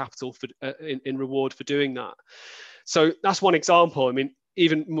cost of capital in reward for doing that. So that's one example. I mean,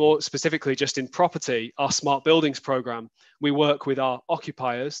 even more specifically, just in property, our smart buildings program, we work with our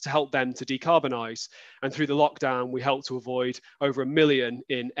occupiers to help them to decarbonise. And through the lockdown, we helped to avoid over $1 million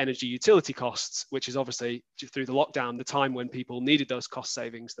in energy utility costs, which is obviously through the lockdown, the time when people needed those cost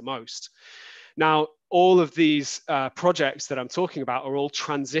savings the most. Now, all of these projects that I'm talking about are all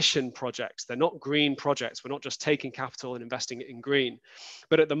transition projects. They're not green projects. We're not just taking capital and investing it in green.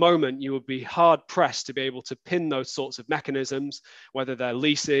 But at the moment, you would be hard pressed to be able to pin those sorts of mechanisms, whether they're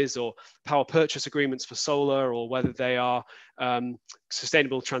leases or power purchase agreements for solar, or whether they are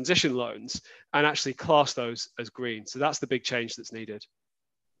sustainable transition loans, and actually class those as green. So that's the big change that's needed.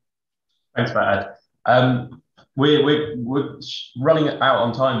 Thanks, Matt. We're running out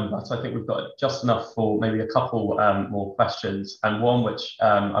on time, but I think we've got just enough for maybe a couple more questions, and one which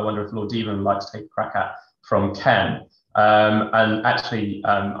I wonder if Lord Deben would like to take a crack at from Ken. And actually,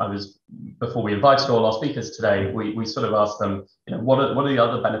 before we invited all our speakers today, we sort of asked them, what are the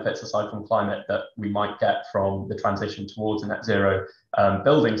other benefits aside from climate that we might get from the transition towards a net zero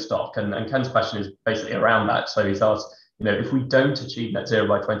building stock? And Ken's question is basically around that. So he's asked, if we don't achieve net zero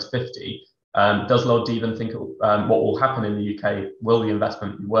by 2050, does Lord Deben think what will happen in the UK? Will the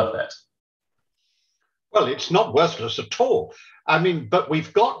investment be worth it? Well, it's not worthless at all. I mean, but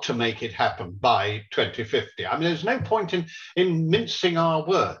we've got to make it happen by 2050. I mean, there's no point in mincing our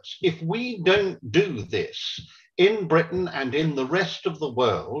words. If we don't do this, in Britain and in the rest of the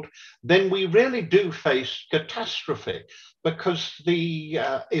world, then we really do face catastrophe, because the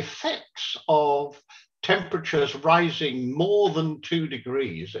effects of temperatures rising more than 2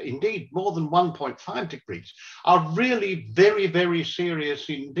 degrees, indeed more than 1.5 degrees, are really very, very serious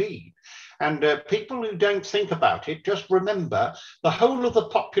indeed. And people who don't think about it, just remember the whole of the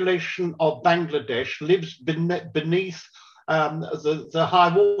population of Bangladesh lives beneath the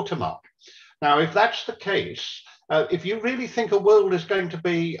high water mark. Now, if that's the case, if you really think a world is going to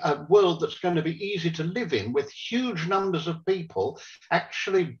be a world that's going to be easy to live in, with huge numbers of people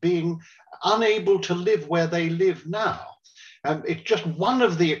actually being unable to live where they live now, it's just one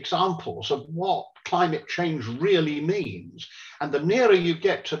of the examples of what climate change really means. And the nearer you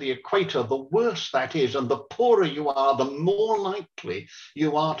get to the equator, the worse that is. And the poorer you are, the more likely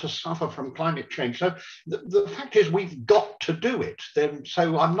you are to suffer from climate change. So the fact is, we've got to do it.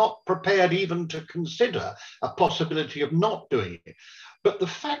 So I'm not prepared even to consider a possibility of not doing it. But the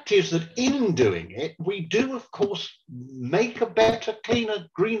fact is that in doing it, we do, of course, make a better, cleaner,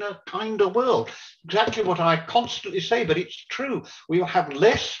 greener, kinder world. Exactly what I constantly say, but it's true. We will have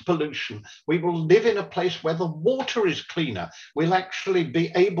less pollution. We will live in a place where the water is cleaner. We'll actually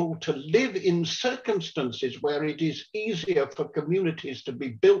be able to live in circumstances where it is easier for communities to be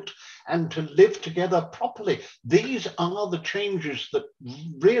built and to live together properly. These are the changes that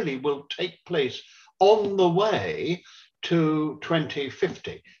really will take place on the way to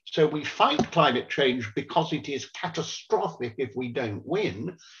 2050. So we fight climate change because it is catastrophic if we don't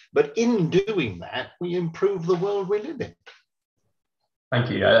win, but in doing that, we improve the world we live in.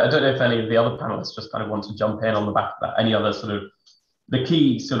 Thank you. I don't know if any of the other panelists just kind of want to jump in on the back of that. Any other sort of the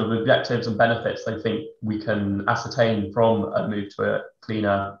key sort of objectives and benefits they think we can ascertain from a move to a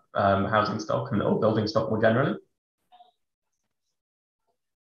cleaner housing stock or building stock more generally?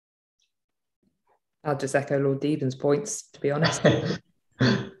 I'll just echo Lord Deben's points, to be honest. I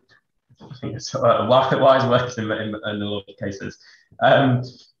think it's wise words in a lot of cases.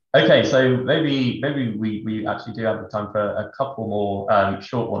 Okay, so maybe we actually do have the time for a couple more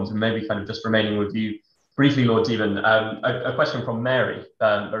short ones, and maybe kind of just remaining with you briefly, Lord Deben. A question from Mary,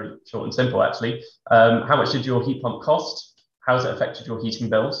 very short and simple actually. How much did your heat pump cost? How has it affected your heating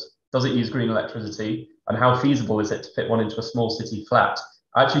bills? Does it use green electricity? And how feasible is it to fit one into a small city flat?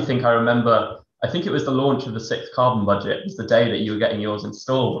 I actually think I remember, I think it was the launch of the 6th carbon budget. It was the day that you were getting yours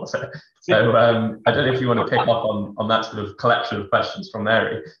installed. So I don't know if you want to pick up on that sort of collection of questions from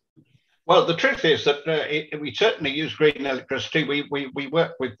Mary. Well, the truth is that we certainly use green electricity. We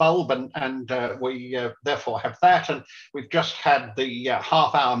work with bulb and we therefore have that. And we've just had the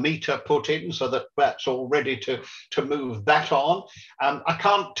half-hour meter put in, so that's all ready to move that on. I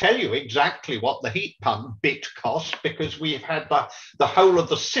can't tell you exactly what the heat pump bit cost, because we've had the whole of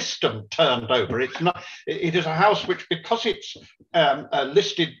the system turned over. It is a house which, because it's a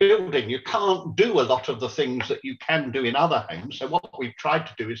listed building, you can't do a lot of the things that you can do in other homes. So what we've tried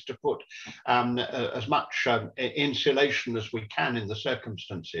to do is to put as much insulation as we can in the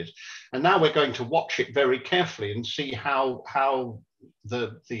circumstances. And now we're going to watch it very carefully and see how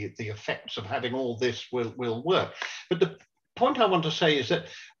the effects of having all this will work. But the point I want to say is that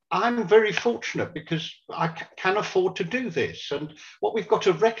I'm very fortunate because I can afford to do this. And what we've got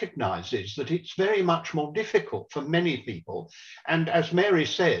to recognize is that it's very much more difficult for many people. And as Mary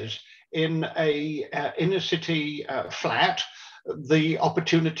says, in a inner city flat, the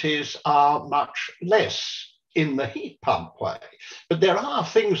opportunities are much less in the heat pump way. But there are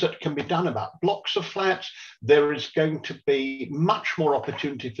things that can be done about blocks of flats. There is going to be much more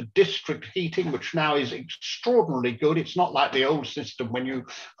opportunity for district heating, which now is extraordinarily good. It's not like the old system when you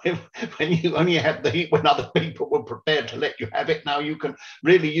only had the heat when other people were prepared to let you have it. Now you can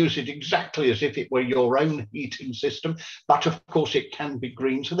really use it exactly as if it were your own heating system. But of course it can be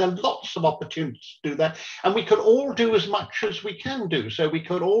green. So there are lots of opportunities to do that. And we can all do as much as we can do. So we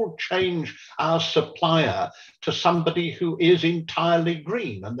could all change our supplier to somebody who is entirely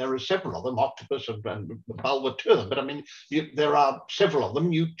green. And there are several of them, Octopus and Bulb, two of them, but I mean, there are several of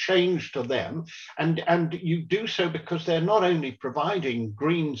them. You change to them, and you do so because they're not only providing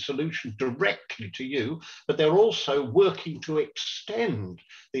green solutions directly to you, but they're also working to extend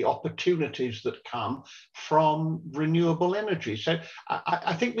the opportunities that come from renewable energy. So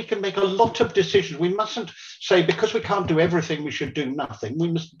I think we can make a lot of decisions. We mustn't say because we can't do everything, we should do nothing.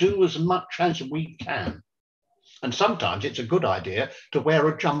 We must do as much as we can. And sometimes it's a good idea to wear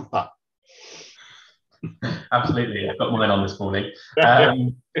a jumper. Absolutely, I've got mine on this morning.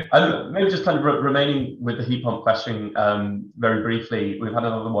 And maybe just kind of remaining with the heat pump question very briefly, we've had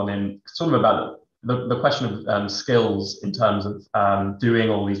another one in sort of about the question of skills in terms of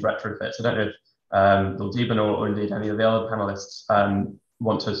doing all these retrofits. I don't know if Lord Deben or indeed any of the other panelists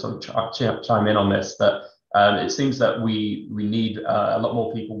want to sort of chime in on this, that it seems that we need a lot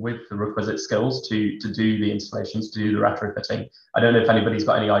more people with the requisite skills to do the installations, to do the retrofitting. I don't know if anybody's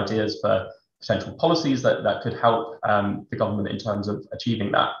got any ideas for potential policies that could help the government in terms of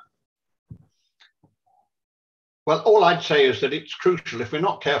achieving that. Well, all I'd say is that it's crucial. If we're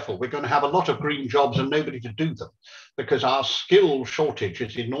not careful, we're going to have a lot of green jobs and nobody to do them, because our skill shortage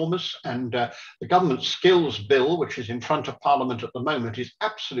is enormous. And the government skills bill, which is in front of Parliament at the moment, is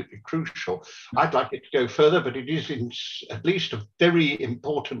absolutely crucial. I'd like it to go further, but it is at least a very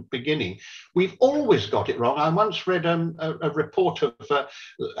important beginning. We've always got it wrong. I once read a report of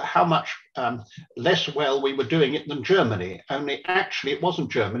how much less well we were doing it than Germany, only actually it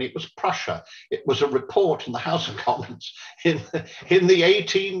wasn't Germany, it was Prussia. It was a report in the House of Commons in the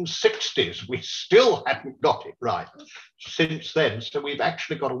 1860s. We still hadn't got it right since then, so we've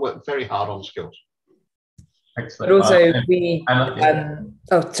actually got to work very hard on skills. Excellent. But also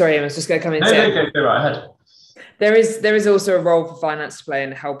oh, sorry, I was just going to come in. No, go right ahead. There is also a role for finance to play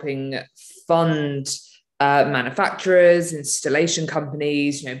in helping fund manufacturers, installation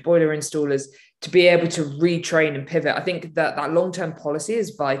companies, boiler installers, to be able to retrain and pivot. I think that long-term policy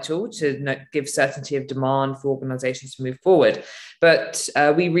is vital to give certainty of demand for organisations to move forward. But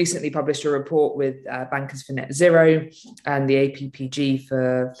we recently published a report with Bankers for Net Zero and the APPG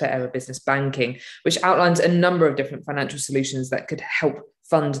for Area Business Banking, which outlines a number of different financial solutions that could help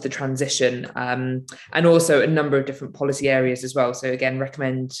fund the transition, and also a number of different policy areas as well. So again,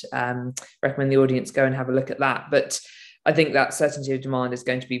 recommend the audience go and have a look at that. But I think that certainty of demand is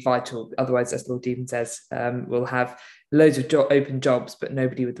going to be vital. Otherwise, as Lord Deben says, we'll have loads of open jobs, but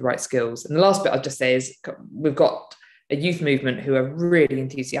nobody with the right skills. And the last bit I'll just say is we've got a youth movement who are really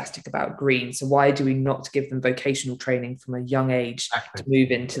enthusiastic about green. So why do we not give them vocational training from a young age to move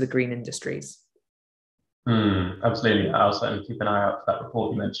into the green industries? Absolutely. I'll certainly keep an eye out for that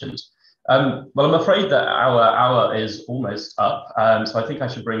report you mentioned. Well, I'm afraid that our hour is almost up, so I think I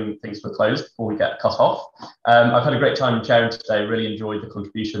should bring things to a close before we get cut off. I've had a great time chairing today, really enjoyed the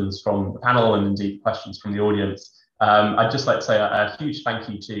contributions from the panel and indeed questions from the audience. I'd just like to say a huge thank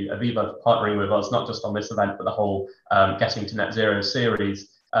you to Aviva for partnering with us, not just on this event, but the whole Getting to Net Zero series.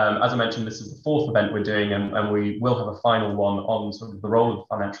 As I mentioned, this is the 4th event we're doing, and we will have a final one on sort of the role of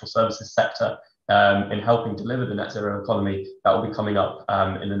the financial services sector in helping deliver the net zero economy. That will be coming up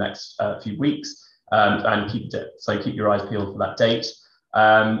in the next few weeks, and keep your eyes peeled for that date.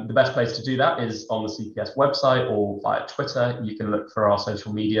 The best place to do that is on the CPS website or via Twitter. You can look for our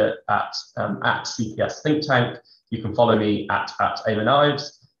social media at CPS Think Tank. You can follow me at Eamonn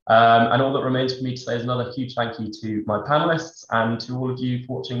Ives. And all that remains for me to say is another huge thank you to my panelists and to all of you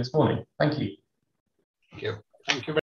for watching this morning. Thank you. Thank you. Thank you.